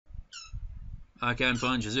I can't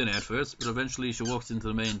find Shizune at first, but eventually she walks into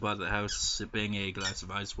the main part of the house, sipping a glass of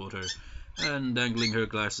ice water and dangling her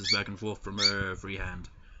glasses back and forth from her free hand.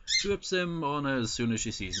 She whips them on as soon as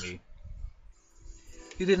she sees me.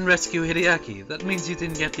 You didn't rescue Hideaki. That means you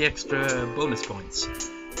didn't get the extra bonus points.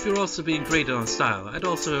 If you're also being graded on style, I'd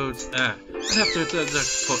have to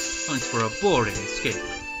deduct points for a boring escape.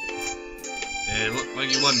 It looked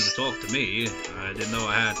like you wanted to talk to me. I didn't know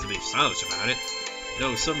I had to be stylish about it.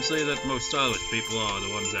 Though some say that most stylish people are the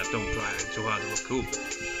ones that don't try too hard to look cool.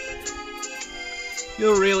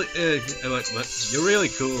 You're really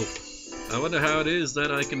cool. I wonder how it is that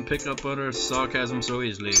I can pick up on her sarcasm so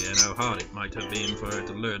easily, and how hard it might have been for her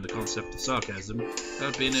to learn the concept of sarcasm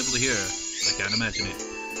without being able to hear her. I can't imagine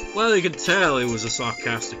it. Well, you could tell it was a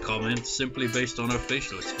sarcastic comment simply based on her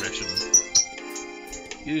facial expression.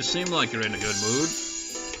 You seem like you're in a good mood.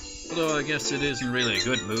 Although I guess it isn't really a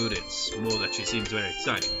good mood, it's more that she seems very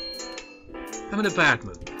exciting. I'm in a bad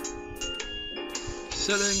mood.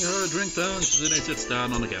 Setting her drink down, Shizune sits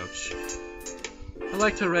down on the couch. I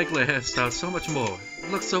liked her regular hairstyle so much more.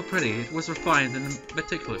 It looked so pretty, it was refined and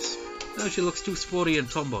meticulous. Now she looks too sporty and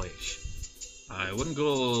tomboyish. I wouldn't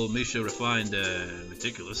call Misha refined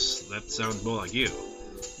meticulous. That sounds more like you.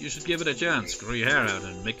 You should give it a chance, grow your hair out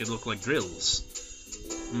and make it look like drills.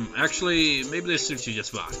 Actually, maybe this suits you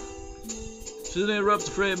just fine. Shizune rubs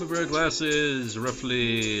the frame of her glasses,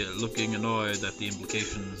 roughly looking annoyed at the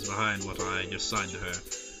implications behind what I just signed to her.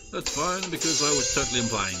 That's fine, because I was totally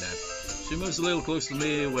implying that. She moves a little closer to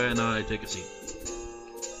me when I take a seat.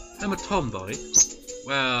 I'm a tomboy.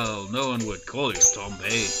 Well, no one would call you a tomboy,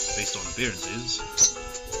 based on appearances.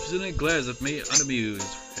 Shizune glares at me,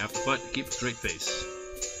 unamused. Have to fight to keep a straight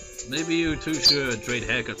face. Maybe you two should trade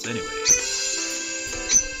haircuts anyway.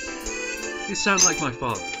 You sound like my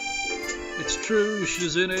father. It's true,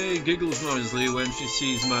 Shizune giggles noisily when she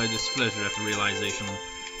sees my displeasure at the realization.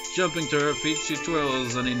 Jumping to her feet, she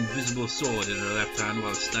twirls an invisible sword in her left hand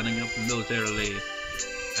while standing up militarily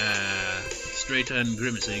straight and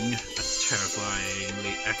grimacing. A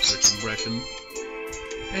terrifyingly accurate impression.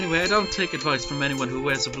 Anyway, I don't take advice from anyone who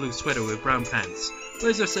wears a blue sweater with brown pants.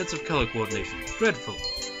 Where's their sense of color coordination? Dreadful.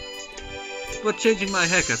 But changing my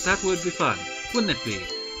haircut, that would be fun, wouldn't it be?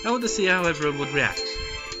 I want to see how everyone would react.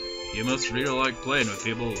 You must really like playing with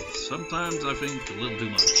people. Sometimes I think a little too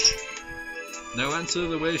much. No answer.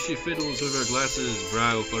 The way she fiddles with her glasses,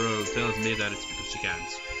 brow furrow, tells me that it's because she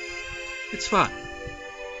can't. It's fine.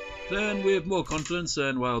 Then with more confidence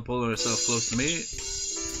and while pulling herself close to me,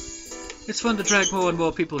 it's fun to drag more and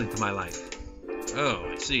more people into my life. Oh,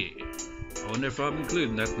 I see. I wonder if I'm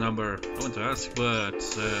including that number. I want to ask,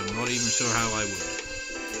 but I'm not even sure how I would.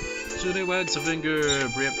 Shizune wags her finger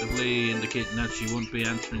preemptively, indicating that she won't be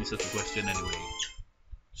answering such a question anyway.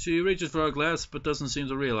 She reaches for her glass, but doesn't seem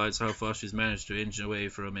to realize how far she's managed to inch away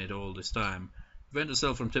from it all this time. To prevent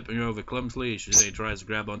herself from tipping her over clumsily, Shizune tries to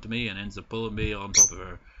grab onto me and ends up pulling me on top of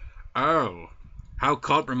her. Oh, how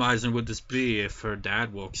compromising would this be if her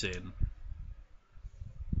dad walks in?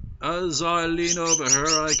 As I lean over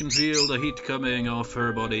her, I can feel the heat coming off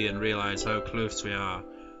her body and realize how close we are.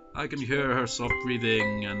 I can hear her soft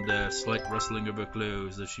breathing and the slight rustling of her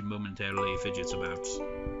clothes as she momentarily fidgets about.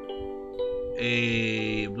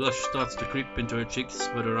 A blush starts to creep into her cheeks,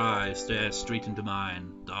 but her eyes stare straight into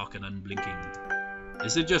mine, dark and unblinking.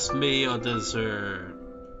 Is it just me, or does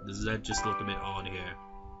that just look a bit odd here?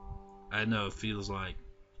 I know, it feels like,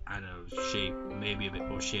 I don't know, shape, maybe a bit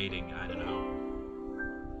more shading, I don't know.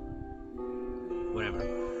 Whatever.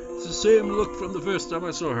 It's the same look from the first time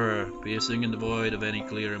I saw her, piercing and devoid of any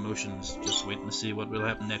clear emotions, just waiting to see what will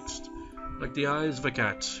happen next. Like the eyes of a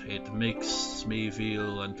cat, it makes me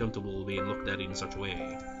feel uncomfortable being looked at in such a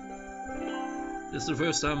way. This is the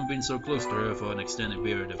first time I've been so close to her for an extended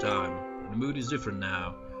period of time, and the mood is different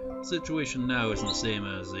now. The situation now isn't the same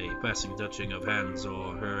as a passing touching of hands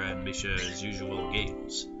or her and Misha's usual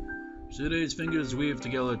games. Shizune's fingers weave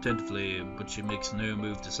together tentatively, but she makes no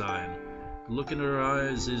move to sign. The look in her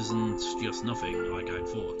eyes isn't just nothing, like I'd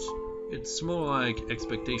thought. It's more like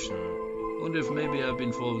expectation. I wonder if maybe I've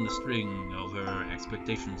been following the string of her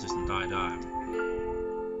expectations this entire time.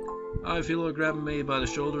 I feel her grabbing me by the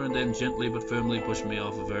shoulder and then gently but firmly pushing me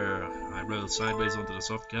off of her. I roll sideways onto the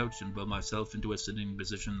soft couch and build myself into a sitting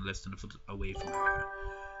position less than a foot away from her.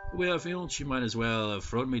 The way I feel, she might as well have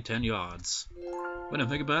thrown me 10 yards. When I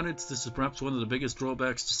think about it, this is perhaps one of the biggest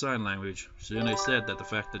drawbacks to sign language. Shizune said that the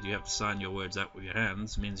fact that you have to sign your words out with your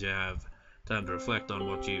hands means you have time to reflect on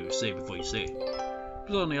what you say before you say it.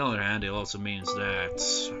 But on the other hand, it also means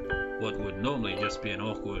that what would normally just be an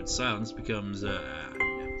awkward silence becomes an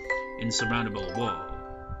insurmountable wall.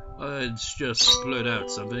 I'd just blurt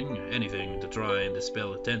out something, anything, to try and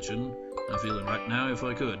dispel the tension I'm feeling right now if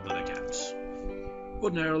I could, but I can't.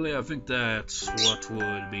 Ordinarily, I think that what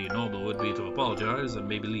would be normal would be to apologize and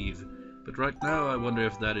maybe leave, but right now I wonder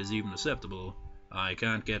if that is even acceptable. I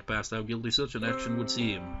can't get past how guilty such an action would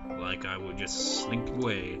seem, like I would just slink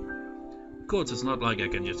away. Of course, it's not like I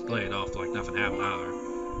can just play it off like nothing happened either.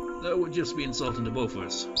 That would just be insulting to both of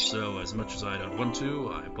us, so as much as I don't want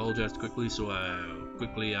to, I apologize quickly so I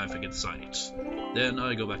forget to sign it. Then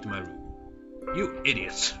I go back to my room. You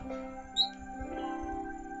idiot!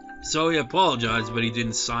 So he apologized, but he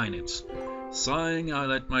didn't sign it. Sighing, I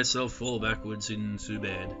let myself fall backwards into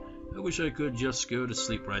bed. I wish I could just go to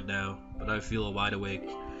sleep right now, but I feel wide awake.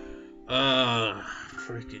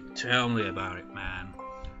 Freaking tell me about it, man.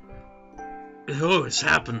 It always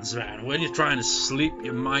happens, man. When you're trying to sleep,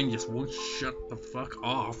 your mind just won't shut the fuck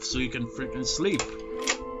off so you can freaking sleep.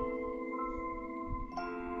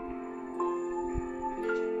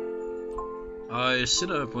 I sit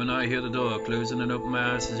up when I hear the door closing and open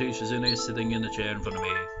my eyes to see Shizune sitting in the chair in front of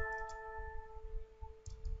me.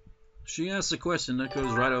 She asks a question that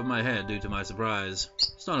goes right over my head due to my surprise.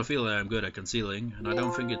 It's not a feeling I'm good at concealing, and I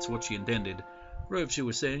don't think it's what she intended. Or if she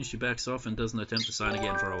was saying, she backs off and doesn't attempt to sign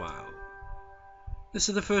again for a while. This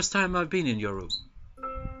is the first time I've been in your room.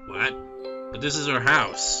 What? But this is her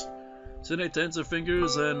house. Shizune tenses her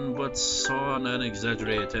fingers and puts on an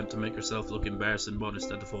exaggerated attempt to make herself look embarrassed and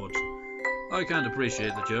modest at the thought. I can't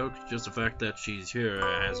appreciate the joke, just the fact that she's here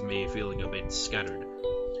has me feeling a bit scattered.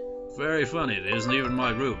 Very funny, it isn't even my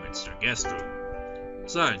room, it's her guest room.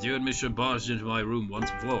 Besides, you and Misha barged into my room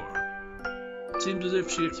once before. It seems as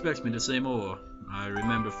if she expects me to say more. I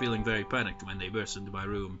remember feeling very panicked when they burst into my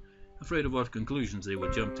room, afraid of what conclusions they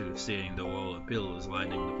would jump to, seeing the wall of pills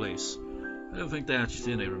lining the place. I don't think that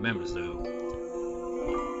Shizune remembers, though.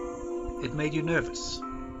 It made you nervous.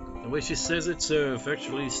 The way she says it so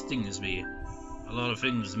effectually stings me. A lot of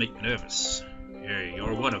things make me nervous.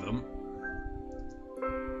 You're one of them.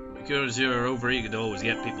 Because you're overeager to always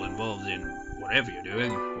get people involved in whatever you're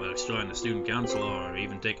doing, whether it's joining the student council or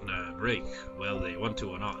even taking a break, whether they want to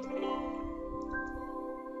or not.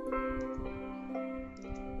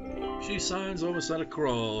 She signs almost at a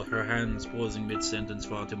crawl, her hands pausing mid-sentence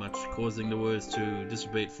far too much, causing the words to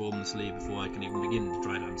dissipate formlessly before I can even begin to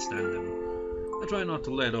try to understand them. I try not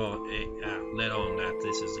to let on that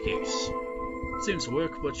this is the case. It seems to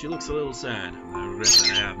work, but she looks a little sad. I regret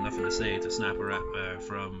that I have nothing to say to snap her at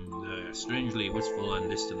from the strangely wistful and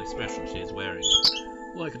distant expression she is wearing.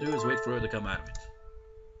 All I can do is wait for her to come out of it.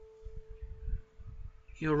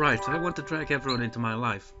 You're right, I want to drag everyone into my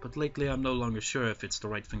life, but lately I'm no longer sure if it's the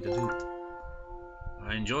right thing to do.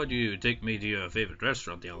 I enjoyed you taking me to your favorite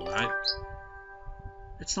restaurant the other night.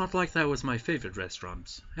 It's not like that was my favorite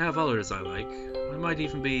restaurant. I have others I like. I might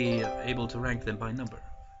even be able to rank them by number.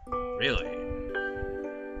 Really?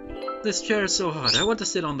 This chair is so hot, I want to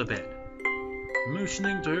sit on the bed.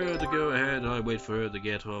 Motioning to her to go ahead, I wait for her to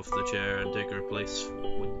get off the chair and take her place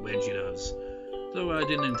when she does. Though I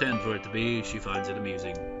didn't intend for it to be, she finds it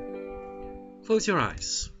amusing. Close your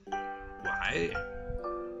eyes. Why?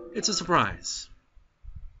 It's a surprise.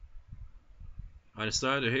 I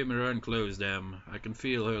decide to hammer her and close them. I can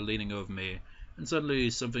feel her leaning over me, and suddenly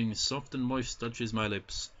something soft and moist touches my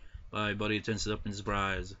lips. My body tenses up in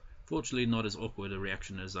surprise. Fortunately, not as awkward a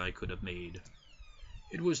reaction as I could have made.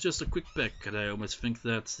 It was just a quick peck, and I almost think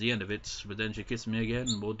that's the end of it, but then she kissed me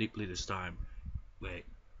again, more deeply this time. Wait.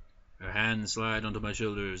 Her hands slide onto my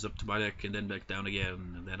shoulders, up to my neck, and then back down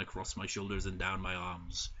again, and then across my shoulders and down my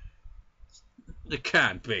arms. It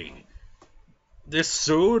can't be. This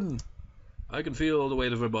soon? I can feel the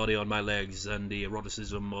weight of her body on my legs, and the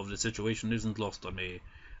eroticism of the situation isn't lost on me.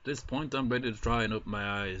 At this point, I'm ready to try and open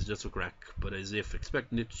my eyes just a crack, but as if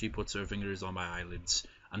expecting it, she puts her fingers on my eyelids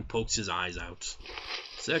and pokes his eyes out.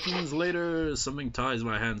 Seconds later, something ties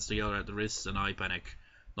my hands together at the wrists, and I panic.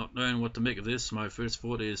 Not knowing what to make of this, my first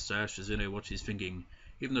thought is to ask Shizune what she's thinking.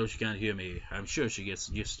 Even though she can't hear me, I'm sure she gets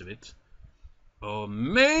the gist of it. Or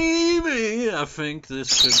maybe I think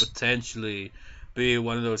this could potentially be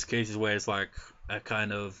one of those cases where it's like a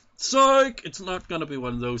kind of psych! It's not gonna be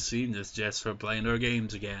one of those scenes, it's just her playing her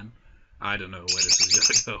games again. I don't know where this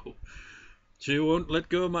is gonna go. She won't let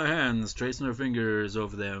go of my hands, tracing her fingers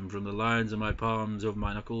over them, from the lines of my palms over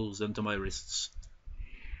my knuckles and to my wrists.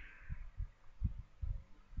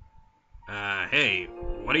 Hey,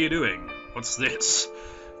 what are you doing? What's this?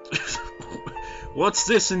 What's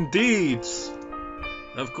this indeed?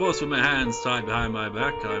 Of course, with my hands tied behind my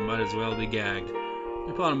back, I might as well be gagged.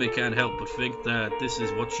 A part of me can't help but think that this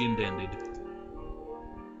is what she intended.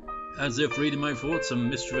 As if reading my thoughts, a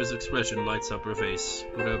mischievous expression lights up her face,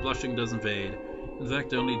 but her blushing doesn't fade. In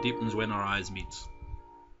fact, it only deepens when our eyes meet.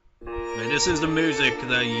 Now, this is the music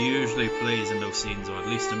that usually plays in those scenes, or at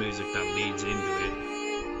least the music that leads into it.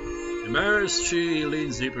 Embarrassed, she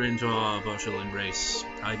leans deeper into our partial embrace,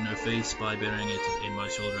 hiding her face by burying it in my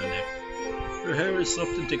shoulder and neck. Her hair is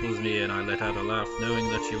soft and tickles me, and I let out a laugh, knowing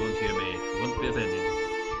that she won't hear me, won't be offended.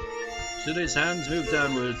 Shizune's hands move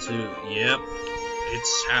downward to, yep,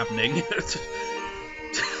 it's happening.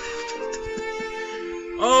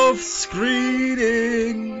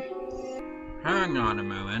 Off-screening! Hang on a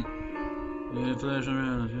moment. Flash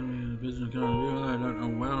around, business kind of real, I don't know,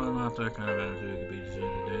 well, I'm not that kind of attitude. It could be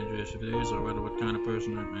dangerous if it is, or whether what kind of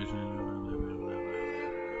person it makes.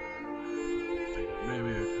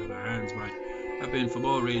 Maybe her hands might have been for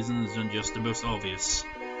more reasons than just the most obvious.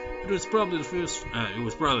 It was probably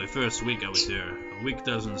the first week I was here. A week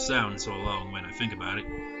doesn't sound so long when I think about it.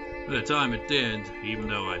 By the time it did, even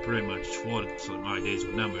though I pretty much thought my days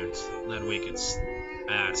were numbered, that week it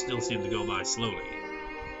still seemed to go by slowly.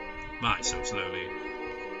 So slowly.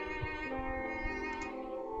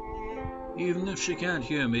 Even if she can't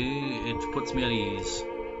hear me, it puts me at ease.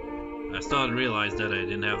 I started to realize that I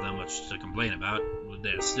didn't have that much to complain about, but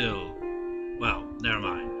there's still... well, never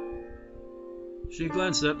mind. She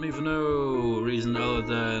glanced at me for no reason other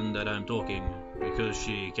than that I'm talking. Because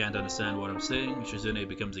she can't understand what I'm saying, Shizune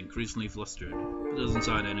becomes increasingly flustered, but doesn't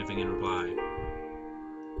sign anything in reply.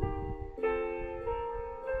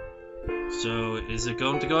 So, is it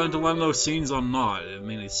going to go into one of those scenes or not? I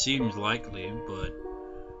mean, it seems likely, but...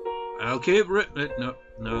 I'll keep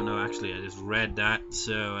No, actually, I just read that,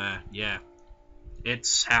 so, yeah.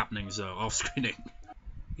 It's happening, so, off-screening.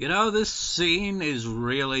 You know, this scene is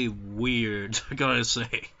really weird, I gotta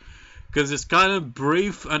say. Because it's kind of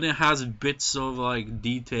brief, and it has bits of, like,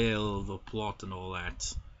 detail of the plot and all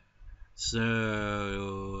that. So,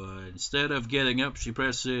 instead of getting up, she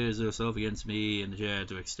presses herself against me in the chair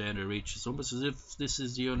to extend her reach. It's almost as if this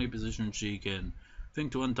is the only position she can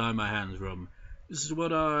think to untie my hands from. This is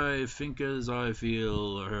what I think as I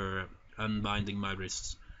feel her unbinding my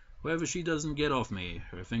wrists. However, she doesn't get off me.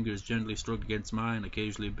 Her fingers gently struck against mine,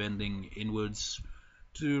 occasionally bending inwards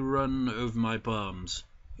to run over my palms.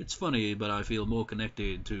 It's funny, but I feel more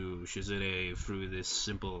connected to Shizune through this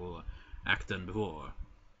simple act than before.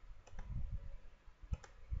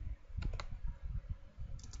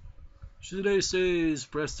 Shizune stays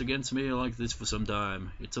pressed against me like this for some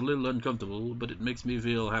time. It's a little uncomfortable, but it makes me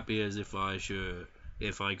feel happy as if I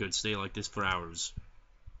could stay like this for hours.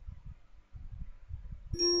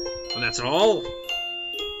 And that's all?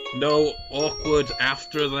 No awkward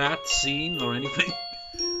after that scene or anything?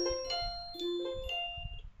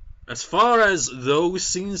 As far as those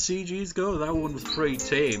scene CGs go, that one was pretty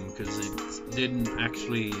tame, because it didn't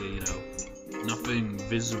actually, you know, nothing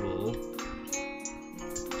visible.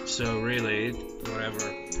 So really,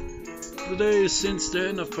 whatever. The days since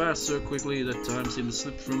then have passed so quickly that time seems to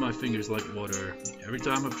slip through my fingers like water. Every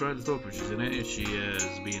time I've tried to talk with Shizune, she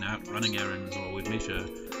has been out running errands or with Misha.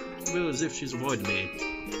 I feel as if she's avoiding me.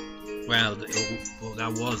 Well,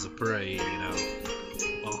 that was a pretty, you know,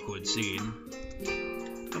 awkward scene.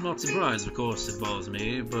 I'm not surprised, of course it bothers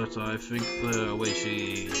me, but I think the way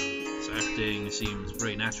she's acting seems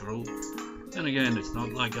pretty natural. Then again, it's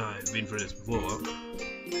not like I've been through this before.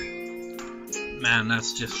 Man,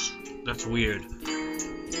 that's weird.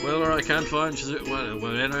 Whenever I can find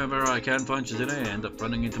Shizune, I end up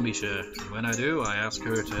running into Misha. And when I do, I ask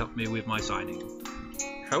her to help me with my signing.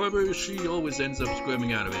 However, she always ends up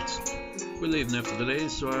squirming out of it. We're leaving after the day,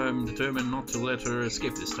 so I'm determined not to let her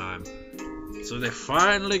escape this time. So they're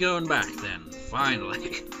finally going back then.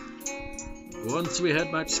 Finally. Once we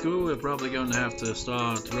head back to school, we're probably going to have to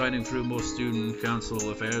start writing through more student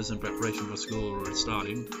council affairs in preparation for school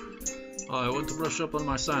restarting. I want to brush up on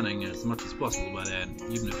my signing as much as possible by then,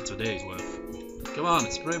 even if it's a day's worth. Come on,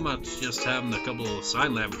 it's pretty much just having a couple of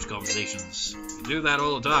sign language conversations. You do that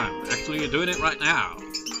all the time. Actually, you're doing it right now.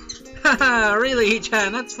 Haha, really,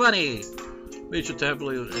 Hichan? That's funny. Misha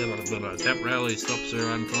temporarily stops her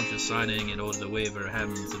unconscious signing in order to wave her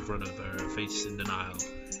hands in front of her face in denial,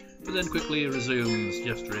 but then quickly resumes,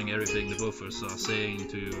 gesturing everything the both of us are saying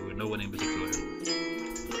to no one in particular.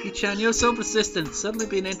 Hichan, you're so persistent, suddenly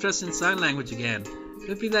being interested in sign language again.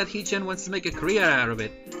 Could be that Hichan wants to make a career out of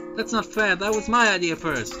it. That's not fair, that was my idea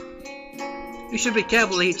first. You should be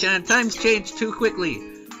careful, Hichan, times change too quickly.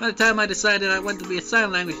 By the time I decided I wanted to be a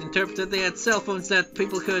sign language interpreter, they had cell phones that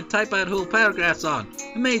people could type out whole paragraphs on.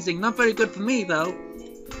 Amazing, not very good for me, though.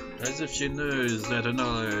 As if she knows that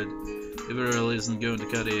If Earl isn't going to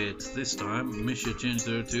cut it this time, Misha changed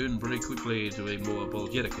her tune pretty quickly to a more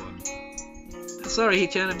apologetic one. Sorry,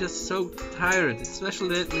 Hee-chan, I'm just so tired, especially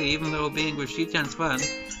lately, even though being with Hee-chan's fun.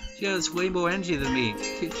 She has way more energy than me.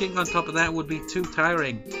 Teaching on top of that would be too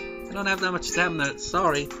tiring. I don't have that much stamina,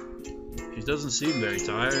 sorry. She doesn't seem very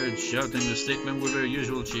tired, shouting the statement with her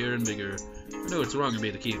usual cheer and vigor. I know it's wrong of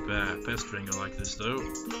me to keep pestering her like this, though.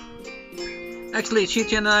 Actually,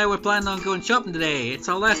 Hee-chan and I were planning on going shopping today. It's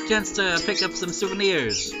our last chance to pick up some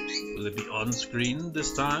souvenirs. Will it be on screen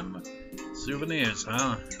this time? Souvenirs,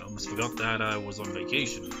 huh? I almost forgot that I was on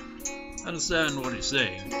vacation. I understand what you're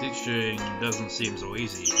saying. Teaching doesn't seem so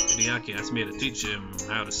easy. Hideaki asked me to teach him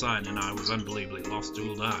how to sign, and I was unbelievably lost the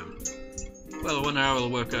whole time. Well, I wonder how it'll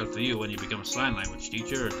work out for you when you become a sign language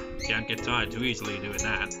teacher. You can't get tired too easily doing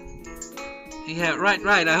that. Yeah,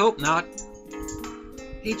 right, I hope not.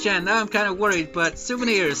 Hee-chan, now I'm kind of worried, but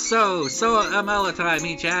souvenirs, so I'm all the time,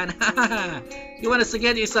 Hee-chan. You want us to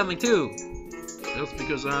get you something too? Just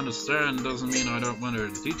because I understand doesn't mean I don't want her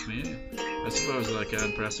to teach me. I suppose I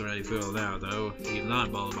can't press her any further now, though. Even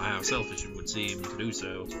I'm bothered by how selfish it would seem to do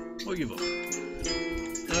so. I'll give up.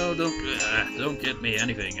 No, don't get me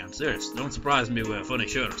anything. I'm serious. Don't surprise me with a funny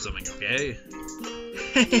shirt or something, okay?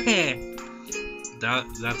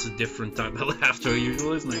 That's a different type of laughter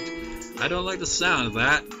usual, isn't it? I don't like the sound of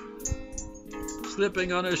that.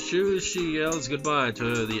 Slipping on her shoes, she yells goodbye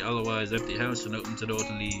to the otherwise empty house and opens the door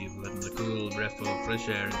to leave, letting the cool breath of fresh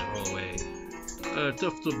air into the hallway. A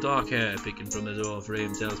tuft of dark hair peeking from the door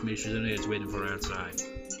frame tells me Shizune is waiting for her outside.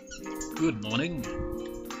 Good morning.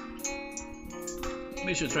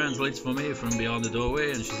 Misha translates for me from beyond the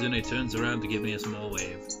doorway, and Shizune turns around to give me a small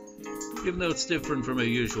wave. Even though it's different from her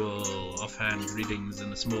usual offhand greetings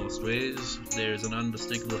in the smallest ways, there's an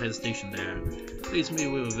unmistakable hesitation there. Leaves me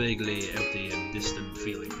with a vaguely empty and distant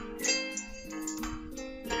feeling.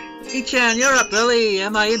 Hee-chan, you're up early.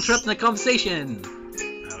 Am I interrupting the conversation?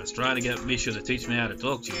 I was trying to get Misha to teach me how to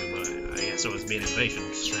talk to you, but I guess I was being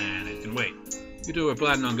impatient, and it can wait. You two were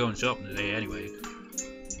planning on going shopping today anyway.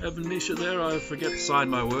 Having Misha there, I forget to sign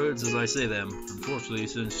my words as I say them. Unfortunately,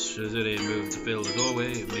 since Shizune moved to fill the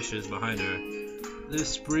doorway, Misha is behind her.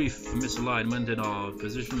 This brief misalignment in our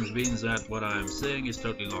positions means that what I am saying is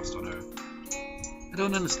totally lost on her. I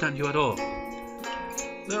don't understand you at all.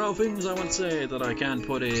 There are things I want to say that I can't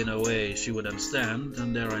put in a way she would understand,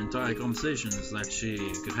 and there are entire conversations that she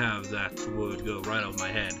could have that would go right over my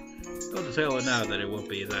head. Got to tell her now that it won't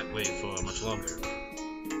be that way for much longer.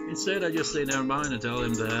 Instead, I just say never mind and tell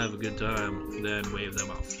him to have a good time, then wave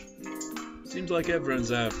them off. Seems like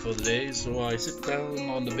everyone's out for the day, so I sit down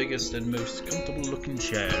on the biggest and most comfortable looking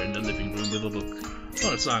chair in the living room with a book.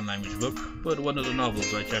 Not a sign language book, but one of the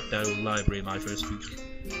novels I checked out in the library my first week.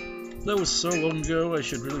 That was so long ago, I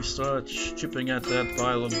should really start chipping at that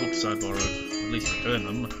pile of books I borrowed, at least return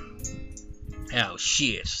them. Oh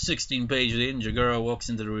shit, 16 pages in, Jagura walks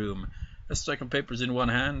into the room. A stack of papers in one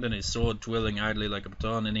hand and his sword twirling idly like a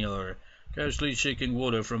baton in the other, casually shaking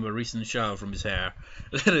water from a recent shower from his hair.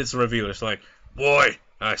 Then it's revealed, it's like, "Boy,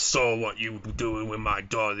 I saw what you were doing with my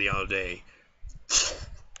daughter the other day."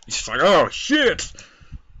 It's like, oh shit!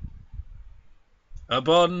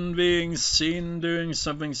 Upon being seen doing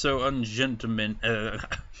something so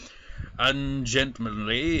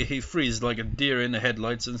ungentlemanly, he freezes like a deer in the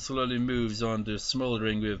headlights and slowly moves on to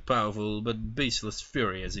smouldering with powerful but baseless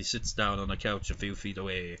fury as he sits down on a couch a few feet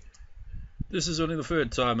away. This is only the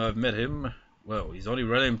third time I've met him. Well, he's only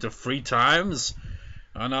run into 3 times,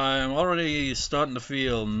 and I'm already starting to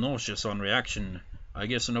feel nauseous on reaction. I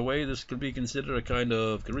guess in a way this could be considered a kind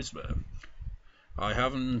of charisma. I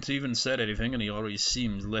haven't even said anything and he already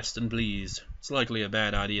seems less than pleased. It's likely a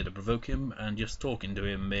bad idea to provoke him, and just talking to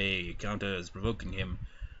him may count as provoking him.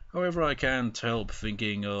 However, I can't help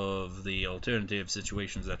thinking of the alternative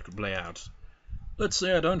situations that could play out. Let's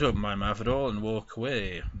say I don't open my mouth at all and walk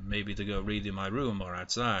away, maybe to go read in my room or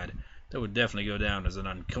outside. That would definitely go down as an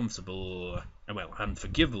unforgivable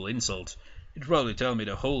insult. He'd probably tell me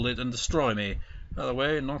to hold it and destroy me. By the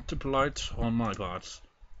way, not too polite on my part.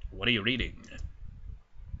 What are you reading?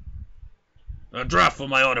 A draft for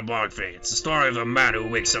my autobiography. It's the story of a man who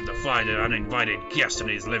wakes up to find an uninvited guest in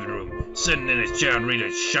his living room, sitting in his chair and reading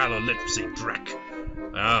a shallow literacy dreck.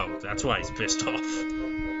 Oh, that's why he's pissed off.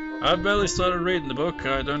 I've barely started reading the book.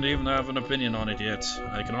 I don't even have an opinion on it yet.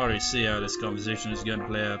 I can already see how this conversation is going to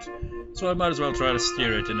play out, so I might as well try to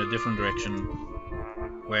steer it in a different direction.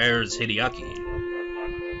 Where's Hideaki?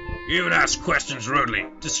 You even ask questions rudely.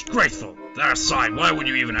 Disgraceful. That aside, why would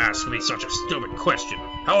you even ask me such a stupid question?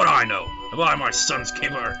 How would I know? Am I my son's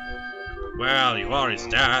keeper? Well, you are his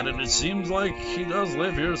dad, and it seems like he does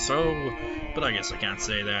live here, so... But I guess I can't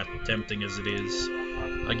say that, tempting as it is.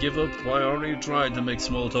 I give up. I already tried to make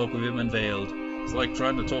small talk with him and failed. It's like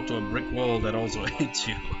trying to talk to a brick wall that also hates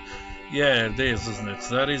you. Yeah, it is, isn't it?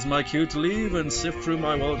 That is my cue to leave and sift through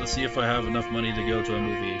my wallet to see if I have enough money to go to a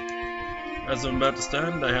movie. As I'm about to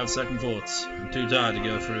stand, I have second thoughts. I'm too tired to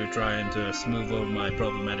go through trying to smooth over my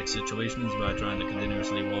problematic situations by trying to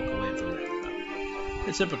continuously walk away from them.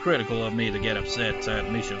 It's hypocritical of me to get upset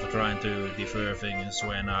at Misha for trying to defer things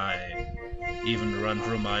when I even run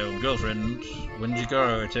from my own girlfriend. When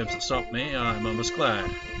Jigoro attempts to stop me, I'm almost glad,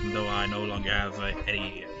 even though I no longer have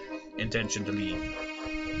any intention to leave.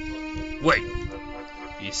 Wait!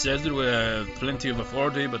 He says it with plenty of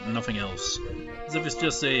authority, but nothing else. As if it's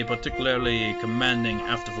just a particularly commanding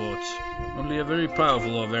afterthought. Only a very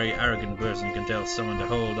powerful or very arrogant person can tell someone to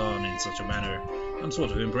hold on in such a manner. I'm sort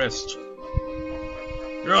of impressed.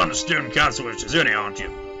 You're on the student council with Shizune, aren't you?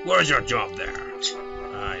 What is your job there?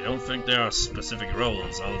 I don't think there are specific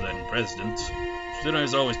roles other than president. Shizune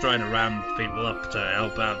is always trying to round people up to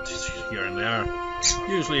help out here and there.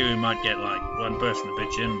 Usually we might get like one person to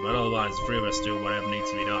pitch in, but otherwise the three of us do whatever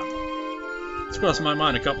needs to be done. It's crossed my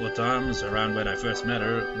mind a couple of times around when I first met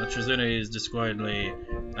her that Shizune's disquietly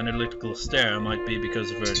analytical stare might be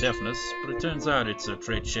because of her deafness, but it turns out it's a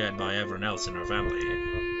trait shared by everyone else in her family.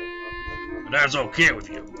 But that's okay with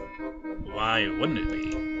you. Why wouldn't it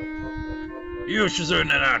be? You, Shizune,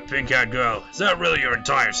 and that pink-haired girl, is that really your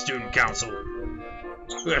entire student council?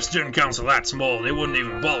 With a student council that small, they wouldn't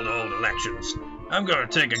even bother to hold elections. I'm gonna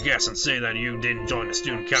take a guess and say that you didn't join the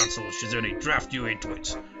student council, Shizune drafted you into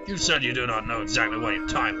it. You said you do not know exactly what your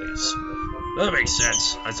title is. That makes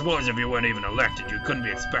sense. I suppose if you weren't even elected, you couldn't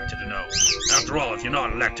be expected to know. After all, if you're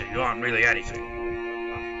not elected, you aren't really anything.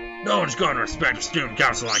 No one's gonna respect a student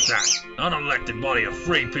council like that. An unelected body of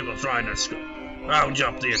free people trying to round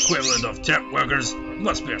up the equivalent of temp workers. It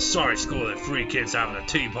must be a sorry school that free kids having a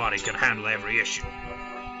tea party can handle every issue.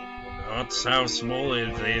 What's how small it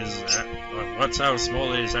is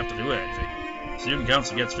have to do with anything? Student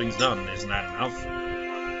council gets things done, isn't that enough?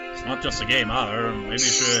 It's not just a game either. Maybe you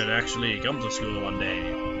should actually come to school one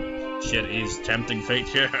day. Shit, he's tempting fate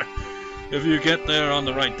here. If you get there on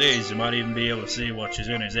the right days, you might even be able to see what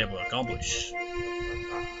Shizune is able to accomplish.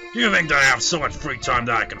 Do you think that I have so much free time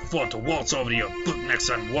that I can afford to waltz over to your bootnecks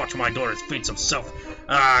and watch my daughter's feats of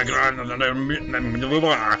self-aggrandizement?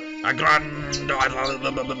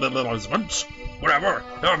 Whatever.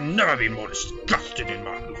 I've never been more disgusted in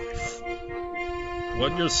my life.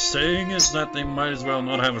 What you're saying is that they might as well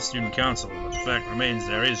not have a student council, but the fact remains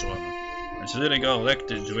there is one. And Shizune got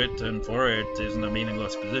elected to it, and for her it isn't a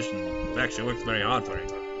meaningless position. In fact, she works very hard for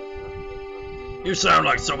it. You sound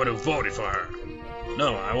like someone who voted for her.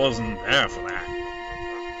 No, I wasn't there for that.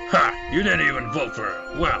 Ha! You didn't even vote for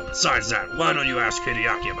her. Well, besides that, why don't you ask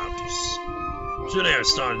Hideaki about this? Shizune has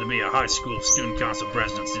started to be a high school student council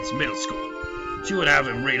president since middle school. She would have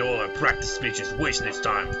him read all her practice speeches, wasting his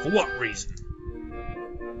time. For what reason?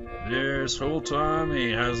 This whole time,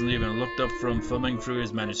 he hasn't even looked up from thumbing through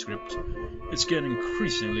his manuscript. It's getting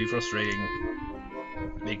increasingly frustrating.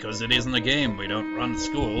 Because it isn't a game, we don't run the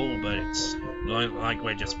school, but it's like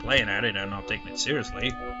we're just playing at it and not taking it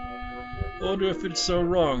seriously. I wonder if it's so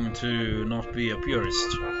wrong to not be a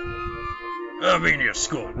purist. I mean your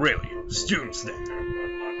school, really. Students there.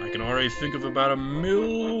 I can already think of about a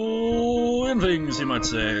million things, you might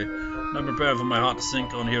say. I'm prepared for my heart to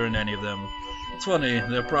sink on hearing any of them. It's funny,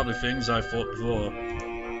 they're probably things I've thought before.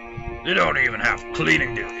 They don't even have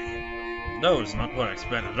cleaning duty. No, it's not what I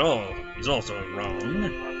expected at all. He's also wrong.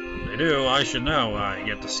 If they do, I should know. I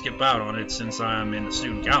get to skip out on it since I'm in the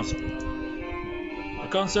student council. The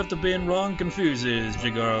concept of being wrong confuses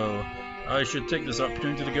Jigoro. I should take this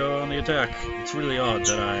opportunity to go on the attack. It's really odd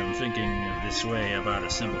that I'm thinking this way about a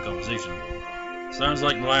simple conversation. Sounds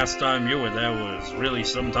like the last time you were there was really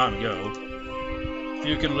some time ago. If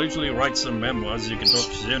you can literally write some memoirs, you can talk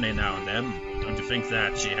to Shizune now and then. Don't you think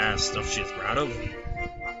that she has stuff she's proud of?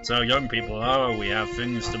 That's how young people are. We have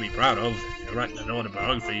things to be proud of. If you're writing an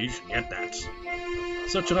autobiography, you should get that.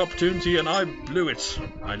 Such an opportunity, and I blew it.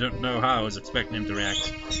 I don't know how I was expecting him to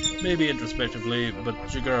react. Maybe introspectively, but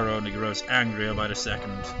Jigoro only grows angrier by the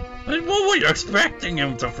second. And what were you expecting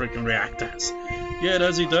him to freaking react as? Yet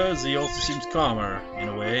as he does, he also seems calmer, in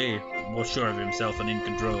a way, more sure of himself and in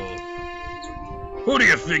control. Who do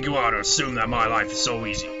you think you are to assume that my life is so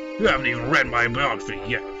easy? You haven't even read my biography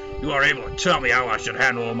yet. You are able to tell me how I should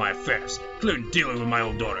handle all my affairs, including dealing with my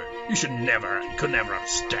own daughter. You could never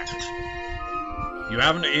understand. You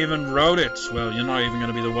haven't even wrote it. Well, you're not even going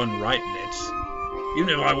to be the one writing it. Even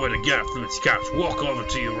if I were to get up from this couch, walk over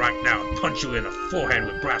to you right now and punch you in the forehead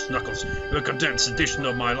with brass knuckles with a condensed edition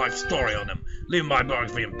of my life story on them, leaving my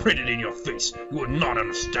biography imprinted in your face, you would not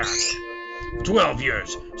understand. For 12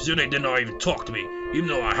 years, Shizune did not even talk to me, even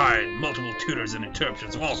though I hired multiple tutors and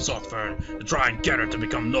interpreters of all sorts for her to try and get her to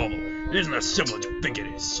become normal. It isn't as simple as you think it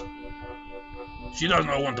is. She does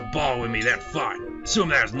not want to ball with me, then fine. Assume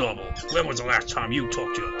that's normal. When was the last time you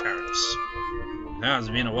talked to your parents? It has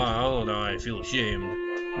been a while, and I feel ashamed.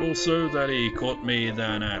 Also that he caught me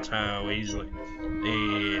then at how easily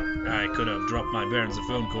I could have dropped my parents a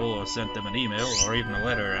phone call or sent them an email or even a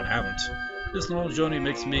letter and haven't. This knowledge only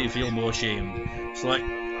makes me feel more ashamed. It's like,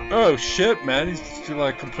 oh shit man, he's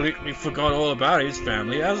like completely forgot all about his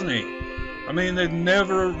family, hasn't he? I mean, they've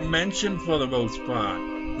never mentioned for the most part.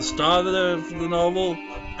 The start of the novel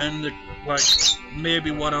and like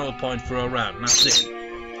maybe one other point for a rat, and that's it.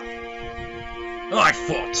 I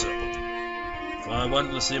thought so. If I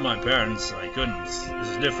wanted to see my parents, I couldn't. This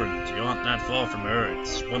is different. You aren't that far from her.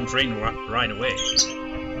 It's one train ride away.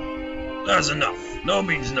 That's enough. No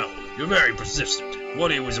means no. You're very persistent.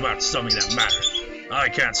 What it was about something that mattered. I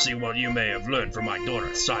can't see what you may have learned from my daughter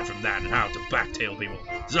aside from that and how to backtail people.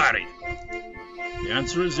 Is that it? The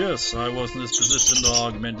answer is yes. I wasn't as persistent or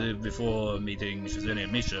argumentative before meeting Shizune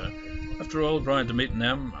and Misha. After all, prior to meeting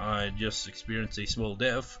them, I just experienced a small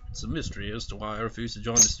death. It's a mystery as to why I refused to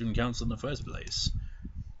join the student council in the first place.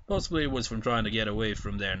 Possibly it was from trying to get away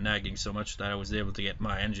from their nagging so much that I was able to get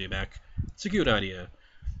my energy back. It's a cute idea.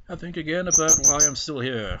 I think again about why I'm still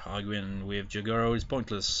here. Arguing with Jigoro is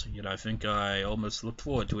pointless, yet I think I almost looked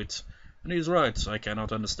forward to it. And he's right, I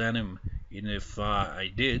cannot understand him. Even if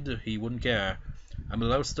I did, he wouldn't care. I'm a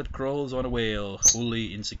louse that crawls on a whale,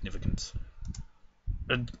 wholly insignificant.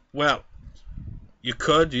 Well, you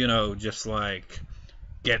could, you know, just like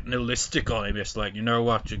get nihilistic on him. It's like, you know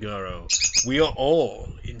what, Jigoro? We are all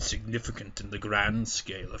insignificant in the grand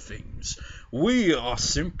scale of things. We are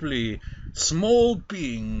simply small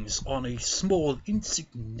beings on a small,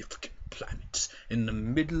 insignificant planet in the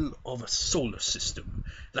middle of a solar system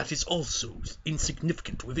that is also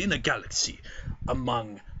insignificant within a galaxy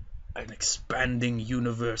among an expanding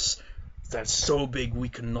universe that's so big we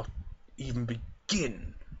cannot even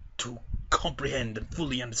begin to comprehend and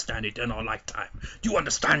fully understand it in our lifetime. Do you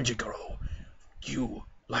understand, Jigoro? You,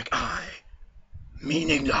 like I,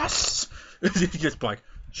 meaningless. He's just like,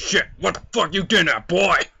 shit, what the fuck you doing there,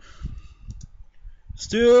 boy?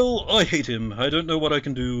 Still, I hate him. I don't know what I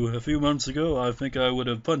can do. A few months ago, I think I would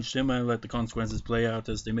have punched him and let the consequences play out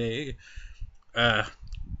as they may.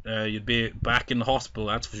 You'd be back in the hospital,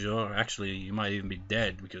 that's for sure. Actually, you might even be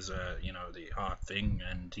dead because, you know, the heart thing,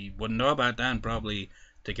 and he wouldn't know about that and probably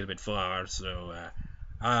take it a bit far, so,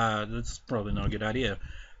 that's probably not a good idea.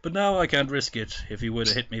 But now I can't risk it. If he were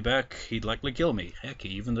to hit me back, he'd likely kill me. Heck, he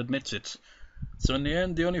even admits it. So in the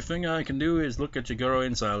end, the only thing I can do is look at Jigoro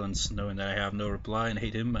in silence, knowing that I have no reply and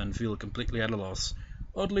hate him and feel completely at a loss.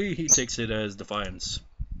 Oddly, he takes it as defiance.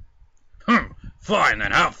 Fine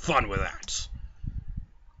then, have fun with that.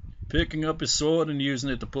 Picking up his sword and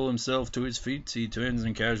using it to pull himself to his feet, he turns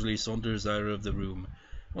and casually saunters out of the room.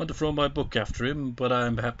 I want to throw my book after him, but I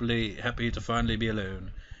am happy to finally be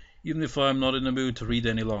alone, even if I'm not in the mood to read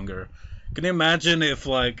any longer. Can you imagine if,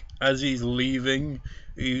 like, as he's leaving,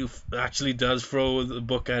 he actually does throw the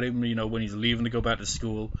book at him, you know, when he's leaving to go back to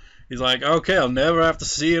school. He's like, okay, I'll never have to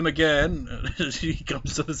see him again. He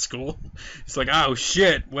comes to the school. It's like, oh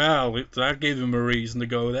shit, wow, that gave him a reason to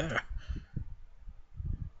go there.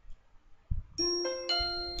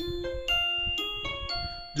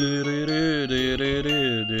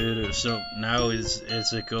 So now is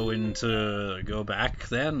it going to go back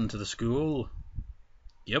then to the school?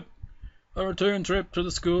 Yep. Our return trip to the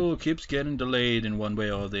school keeps getting delayed in one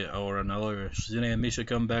way or another. Shizune and Misha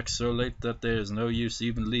come back so late that there's no use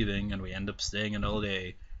even leaving, and we end up staying in all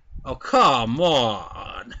day. Oh, come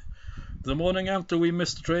on! The morning after, we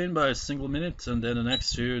missed the train by a single minute, and then the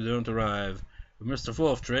next two don't arrive. We missed the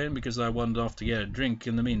fourth train because I wandered off to get a drink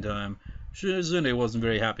in the meantime. Shizune wasn't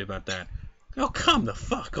very happy about that. Oh, come the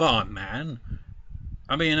fuck on, man!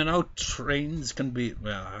 I mean, I know trains can be...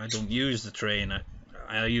 Well, I don't use the train.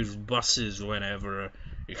 I use buses whenever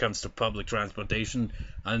it comes to public transportation,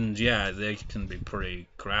 and yeah, they can be pretty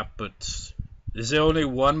crap, but is there only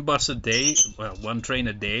one bus a day? Well, one train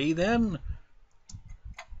a day then?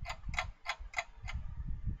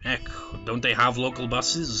 Heck, don't they have local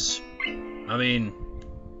buses? I mean,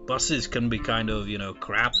 buses can be kind of, you know,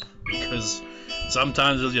 crap, because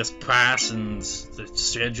sometimes they'll just pass and the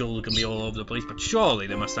schedule can be all over the place, but surely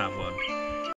they must have one.